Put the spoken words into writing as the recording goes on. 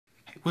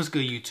What's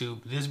good,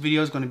 YouTube? This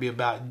video is going to be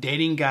about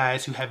dating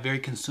guys who have very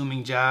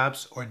consuming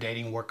jobs or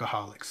dating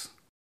workaholics.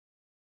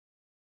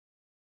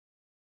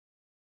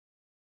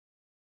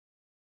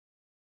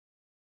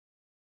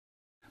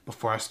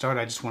 Before I start,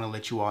 I just want to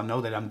let you all know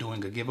that I'm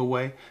doing a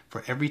giveaway.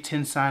 For every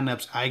 10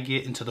 signups I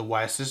get into the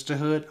Wise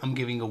Sisterhood, I'm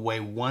giving away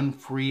one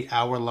free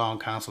hour-long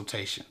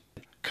consultation.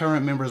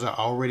 Current members are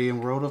already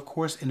enrolled, of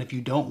course, and if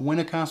you don't win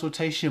a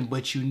consultation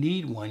but you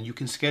need one, you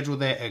can schedule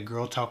that at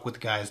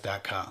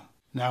girltalkwithguys.com.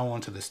 Now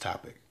on to this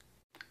topic.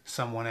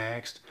 Someone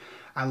asked,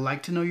 I'd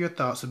like to know your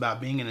thoughts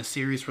about being in a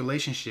serious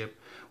relationship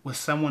with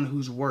someone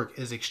whose work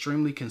is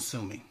extremely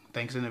consuming.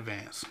 Thanks in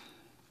advance.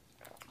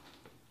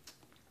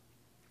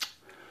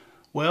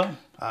 Well,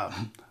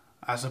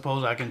 I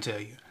suppose I can tell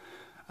you.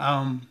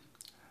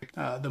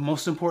 The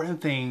most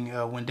important thing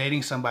when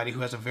dating somebody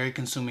who has a very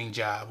consuming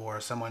job or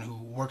someone who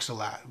works a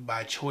lot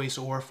by choice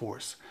or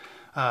force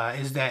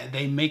is that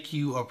they make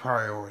you a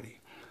priority.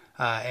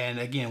 And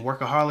again,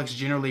 workaholics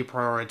generally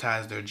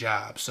prioritize their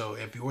job. So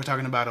if you were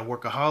talking about a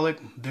workaholic,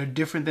 they're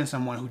different than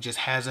someone who just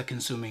has a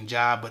consuming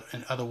job but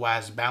an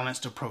otherwise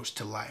balanced approach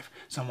to life.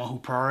 Someone who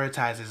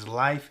prioritizes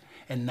life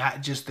and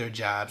not just their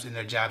jobs, and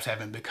their jobs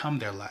haven't become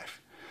their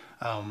life.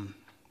 I'm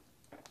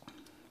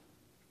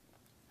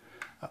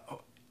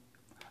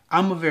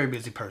a very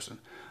busy person.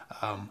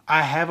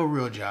 I have a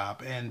real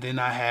job, and then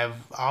I have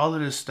all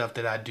of this stuff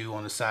that I do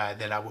on the side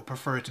that I would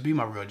prefer it to be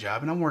my real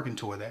job, and I'm working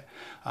toward that.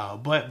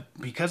 But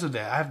because of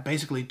that, I have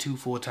basically 2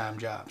 full-time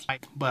jobs.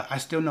 But I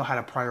still know how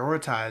to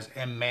prioritize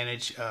and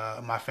manage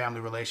my family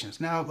relations.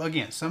 Now,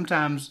 again,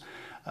 sometimes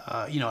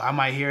I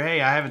might hear,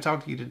 hey, I haven't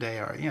talked to you today,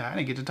 or, I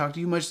didn't get to talk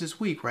to you much this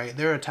week, right?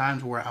 There are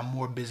times where I'm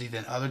more busy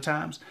than other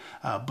times,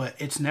 but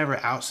it's never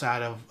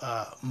outside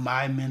of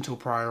my mental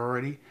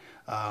priority.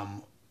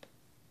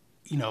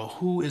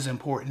 Who is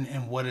important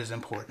and what is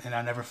important. And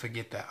I never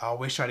forget that. I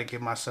always try to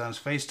give my sons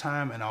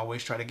FaceTime, and I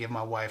always try to give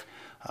my wife,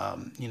 a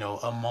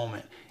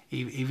moment,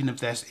 even if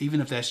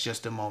that's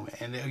just a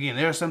moment. And again,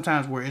 there are some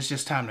times where it's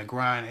just time to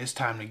grind. It's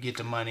time to get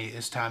the money.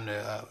 It's time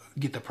to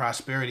get the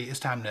prosperity. It's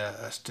time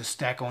to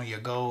stack on your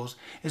goals.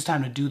 It's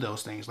time to do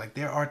those things. Like,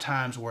 there are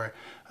times where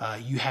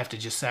you have to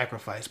just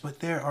sacrifice, but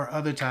there are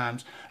other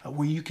times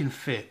where you can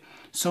fit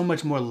so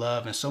much more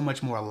love and so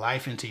much more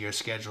life into your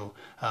schedule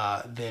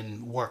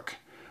than work.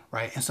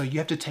 Right, and so you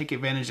have to take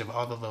advantage of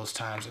all of those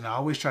times, and I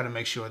always try to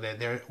make sure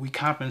that we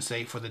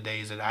compensate for the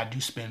days that I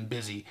do spend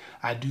busy.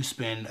 I do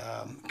spend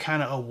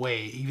kind of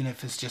away, even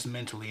if it's just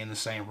mentally in the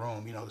same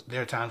room.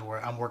 There are times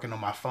where I'm working on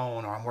my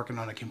phone or I'm working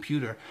on a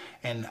computer,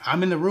 and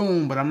I'm in the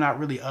room, but I'm not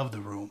really of the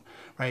room,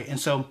 right? And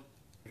so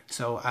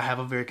I have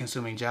a very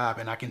consuming job,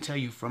 and I can tell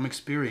you from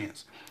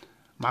experience,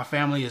 my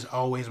family is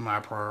always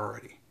my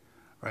priority.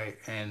 Right,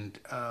 and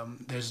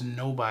there's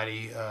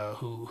nobody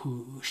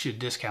who should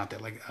discount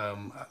that. Like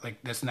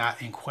that's not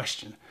in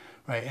question,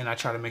 right? And I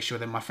try to make sure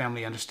that my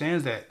family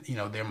understands that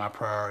they're my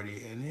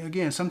priority. And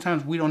again,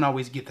 sometimes we don't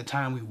always get the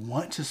time we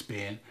want to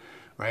spend,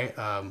 right?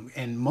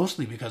 And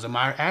mostly because of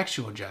my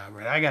actual job,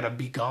 right? I gotta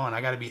be gone.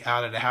 I gotta be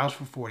out of the house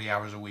for 40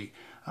 hours a week.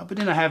 But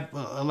then I have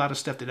a lot of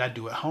stuff that I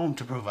do at home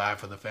to provide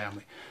for the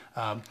family.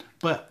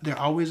 But they're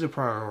always a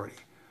priority.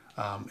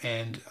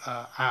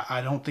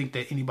 I don't think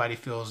that anybody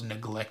feels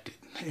neglected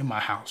in my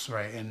house,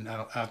 right? And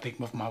I think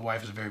my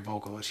wife is very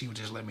vocal. She would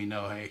just let me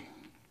know, hey,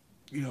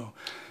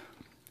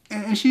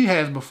 and she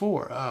has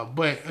before.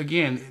 But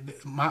again,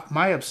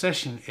 my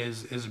obsession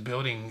is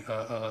building,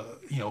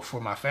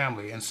 for my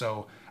family. And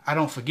so I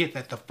don't forget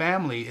that the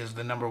family is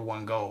the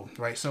 #1 goal,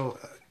 right? So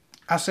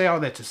I say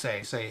all that to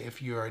say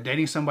if you're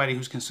dating somebody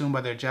who's consumed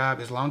by their job,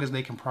 as long as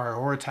they can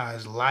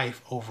prioritize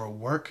life over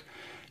work,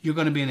 you're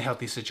going to be in a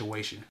healthy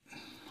situation.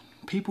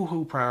 People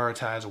who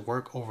prioritize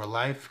work over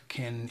life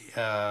can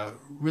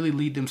really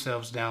lead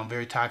themselves down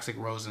very toxic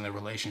roads in their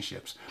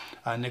relationships.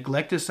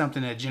 Neglect is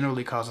something that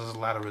generally causes a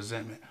lot of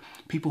resentment.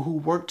 People who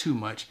work too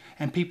much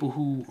and people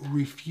who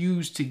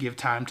refuse to give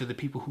time to the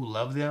people who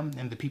love them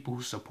and the people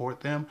who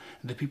support them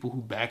and the people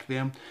who back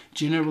them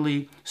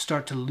generally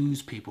start to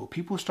lose people.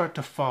 People start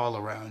to fall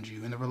around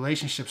you, and the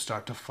relationships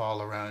start to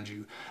fall around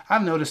you.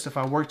 I've noticed if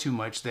I work too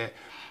much that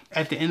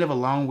at the end of a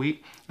long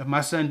week, if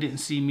my son didn't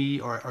see me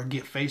or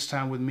get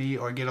FaceTime with me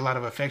or get a lot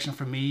of affection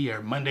from me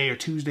or Monday or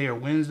Tuesday or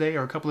Wednesday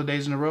or a couple of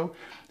days in a row,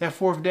 that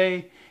 4th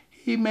day,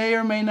 he may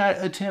or may not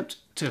attempt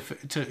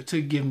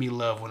to give me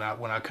love when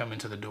I come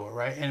into the door,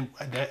 right? And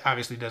that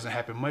obviously doesn't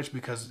happen much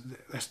because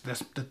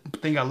that's the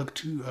thing I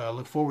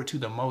look forward to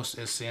the most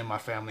is seeing my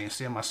family and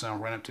seeing my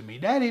son run up to me,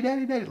 Daddy,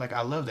 Daddy, Daddy. Like,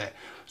 I love that.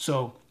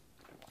 So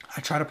I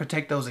try to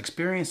protect those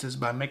experiences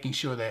by making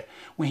sure that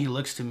when he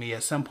looks to me,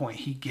 at some point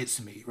he gets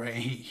me, right?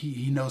 And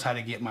he knows how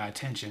to get my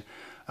attention.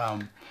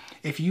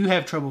 If you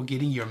have trouble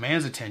getting your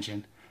man's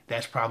attention,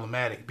 that's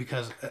problematic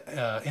because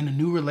in a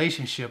new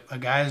relationship, a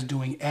guy is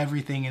doing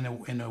everything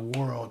in the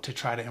world to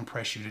try to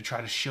impress you, to try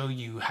to show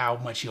you how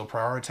much he'll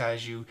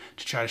prioritize you,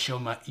 to try to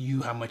show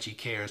you how much he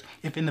cares.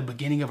 If in the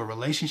beginning of a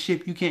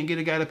relationship, you can't get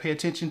a guy to pay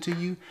attention to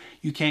you,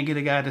 you can't get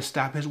a guy to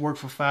stop his work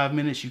for 5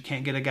 minutes, you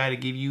can't get a guy to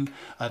give you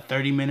a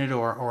 30-minute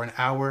or an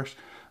hour's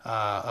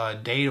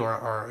date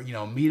or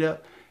meetup,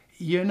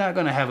 you're not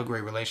going to have a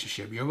great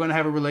relationship. You're going to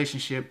have a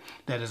relationship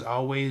that is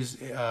always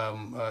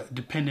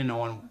dependent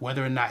on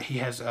whether or not he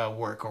has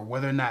work, or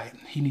whether or not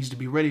he needs to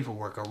be ready for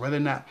work, or whether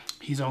or not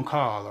he's on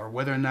call, or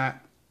whether or not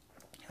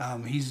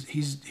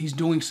he's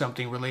doing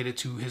something related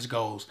to his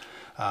goals.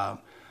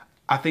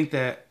 I think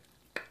that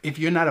if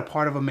you're not a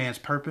part of a man's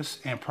purpose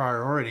and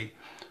priority,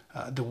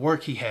 the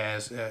work he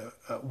has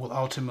will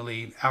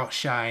ultimately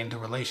outshine the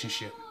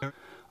relationship.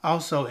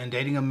 Also, in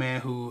dating a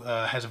man who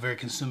has a very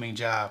consuming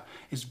job,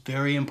 it's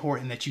very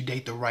important that you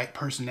date the right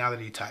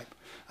personality type.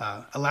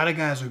 A lot of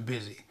guys are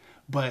busy,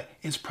 but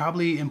it's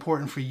probably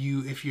important for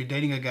you, if you're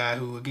dating a guy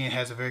who, again,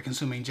 has a very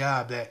consuming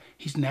job, that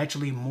he's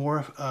naturally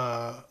more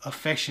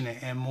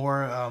affectionate and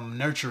more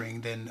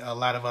nurturing than a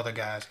lot of other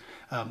guys.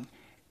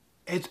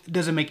 It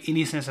doesn't make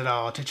any sense at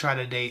all to try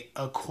to date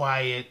a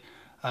quiet,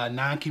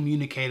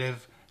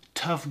 non-communicative,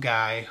 tough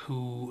guy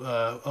who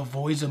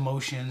avoids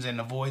emotions and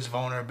avoids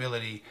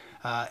vulnerability,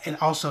 and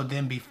also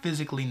then be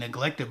physically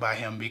neglected by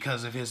him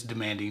because of his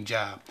demanding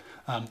job.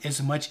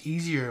 It's much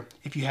easier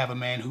if you have a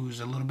man who's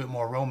a little bit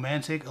more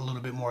romantic, a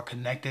little bit more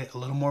connected, a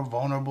little more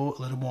vulnerable, a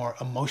little more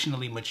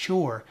emotionally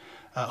mature,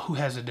 who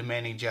has a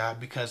demanding job,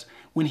 because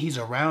when he's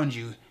around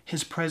you,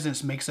 his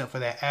presence makes up for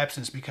that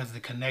absence because the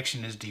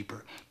connection is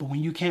deeper. But when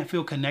you can't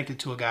feel connected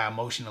to a guy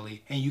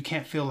emotionally, and you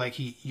can't feel like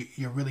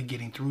you're really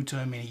getting through to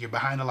him, and you're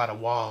behind a lot of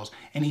walls,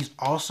 and he's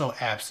also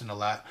absent a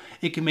lot,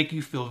 it can make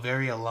you feel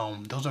very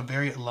alone. Those are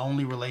very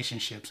lonely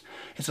relationships.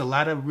 It's a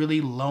lot of really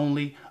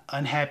lonely,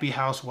 unhappy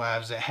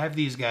housewives that have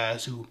these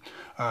guys who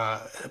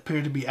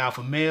appear to be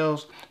alpha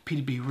males, appear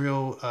to be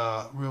real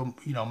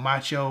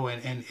macho,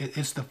 and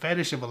it's the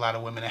fetish of a lot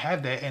of women to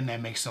have that, and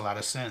that makes a lot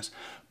of sense.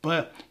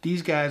 But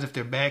these guys, if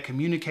they're bad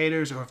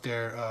communicators, or if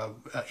they're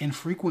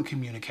infrequent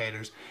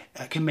communicators,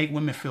 can make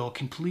women feel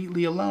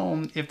completely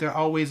alone if they're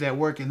always at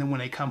work, and then when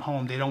they come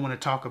home, they don't want to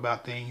talk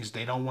about things,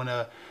 they don't want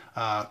to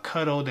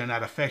cuddle, they're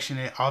not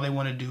affectionate. All they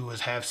want to do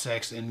is have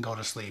sex and go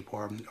to sleep,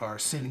 or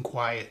sit in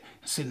quiet,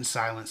 sit in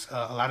silence.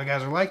 A lot of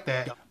guys are like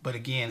that. But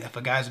again, if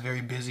a guy's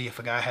very busy, if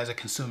a guy has a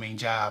consuming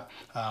job,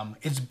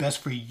 it's best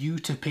for you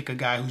to pick a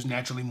guy who's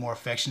naturally more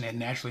affectionate,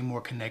 naturally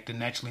more connected,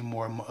 naturally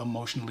more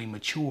emotionally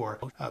mature,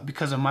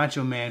 because a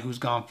macho man who's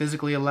gone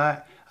physically a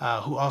lot,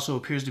 who also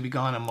appears to be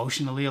gone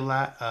emotionally a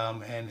lot,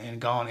 and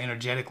gone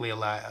energetically a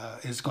lot,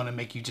 is going to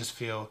make you just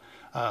feel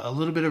a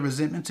little bit of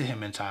resentment to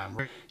him in time.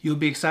 You'll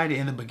be excited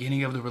in the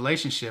beginning of the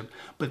relationship,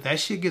 but that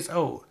shit gets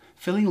old.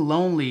 Feeling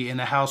lonely in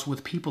a house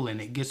with people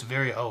in it gets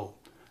very old.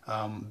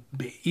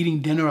 Eating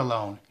dinner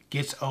alone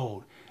gets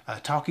old.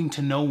 Talking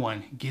to no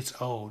one gets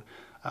old.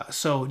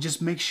 So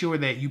just make sure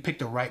that you pick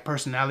the right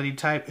personality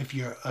type. If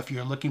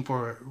you're looking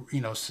for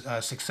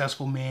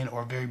successful men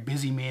or very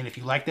busy men, if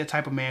you like that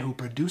type of man who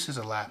produces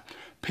a lot,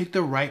 pick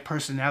the right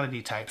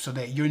personality type so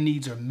that your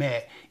needs are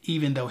met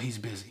even though he's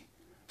busy.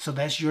 So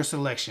that's your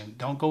selection.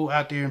 Don't go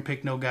out there and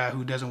pick no guy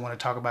who doesn't want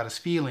to talk about his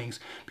feelings,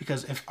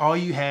 because if all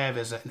you have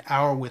is an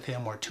hour with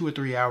him, or 2 or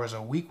 3 hours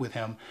a week with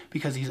him,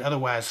 because he's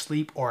otherwise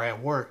asleep or at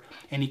work,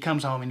 and he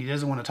comes home and he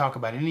doesn't want to talk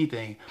about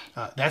anything,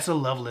 that's a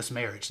loveless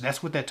marriage.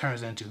 That's what that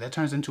turns into. That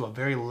turns into a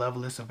very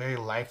loveless, a very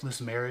lifeless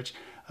marriage.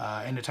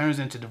 And it turns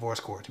into divorce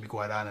court, to be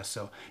quite honest.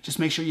 So just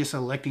make sure you're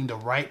selecting the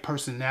right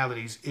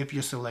personalities if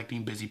you're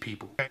selecting busy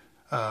people.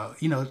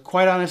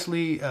 Quite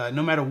honestly,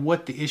 no matter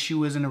what the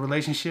issue is in a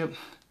relationship,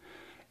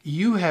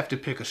 you have to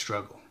pick a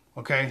struggle,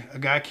 okay? A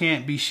guy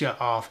can't be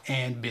shut off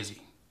and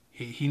busy.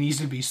 He needs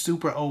to be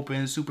super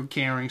open, super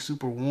caring,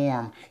 super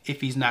warm if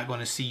he's not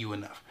going to see you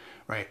enough,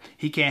 right?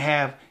 He can't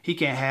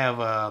have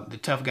the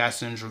tough guy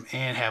syndrome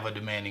and have a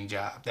demanding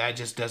job. That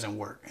just doesn't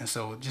work. And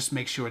so just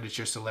make sure that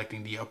you're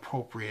selecting the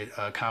appropriate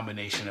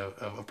combination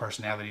of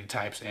personality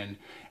types and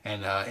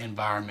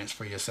environments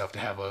for yourself to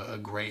have a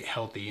great,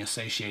 healthy, and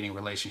satiating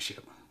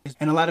relationship.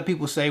 And a lot of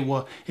people say,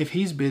 well, if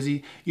he's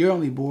busy, you're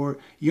only bored,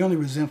 you're only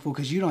resentful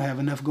because you don't have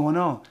enough going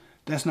on.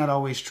 That's not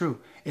always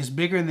true. It's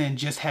bigger than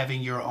just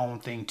having your own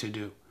thing to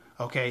do.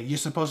 Okay, you're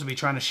supposed to be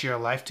trying to share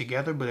life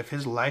together, but if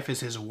his life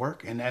is his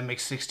work, and that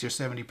makes 60 or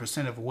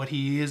 70% of what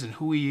he is and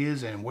who he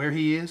is and where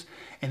he is,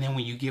 and then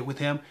when you get with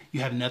him,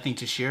 you have nothing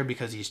to share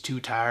because he's too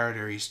tired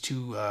or he's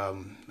too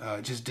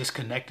just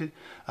disconnected.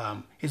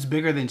 It's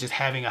bigger than just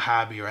having a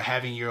hobby or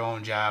having your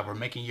own job or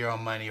making your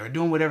own money or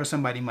doing whatever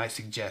somebody might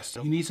suggest.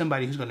 You need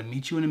somebody who's going to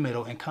meet you in the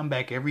middle and come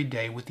back every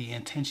day with the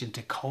intention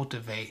to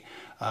cultivate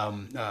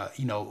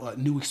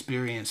new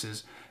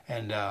experiences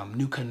and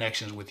new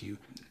connections with you.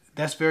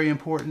 That's very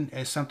important.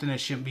 It's something that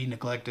shouldn't be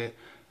neglected.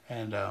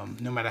 And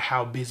no matter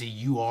how busy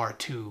you are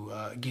too,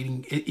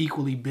 getting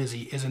equally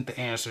busy isn't the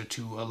answer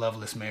to a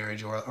loveless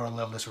marriage or a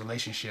loveless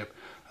relationship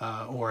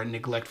or a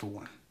neglectful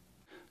one.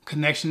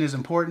 Connection is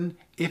important.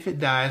 If it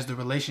dies, the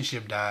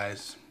relationship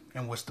dies.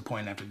 And what's the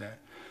point after that?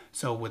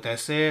 So with that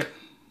said,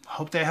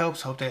 hope that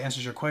helps. Hope that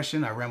answers your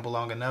question. I ramble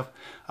long enough.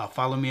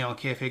 Follow me on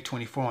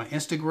KFIG24 on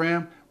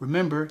Instagram.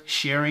 Remember,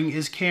 sharing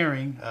is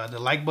caring. The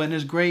like button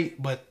is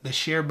great, but the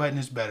share button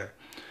is better.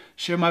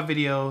 Share my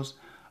videos,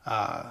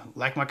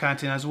 like my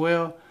content as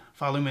well.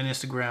 Follow me on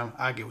Instagram.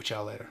 I'll get with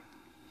y'all later.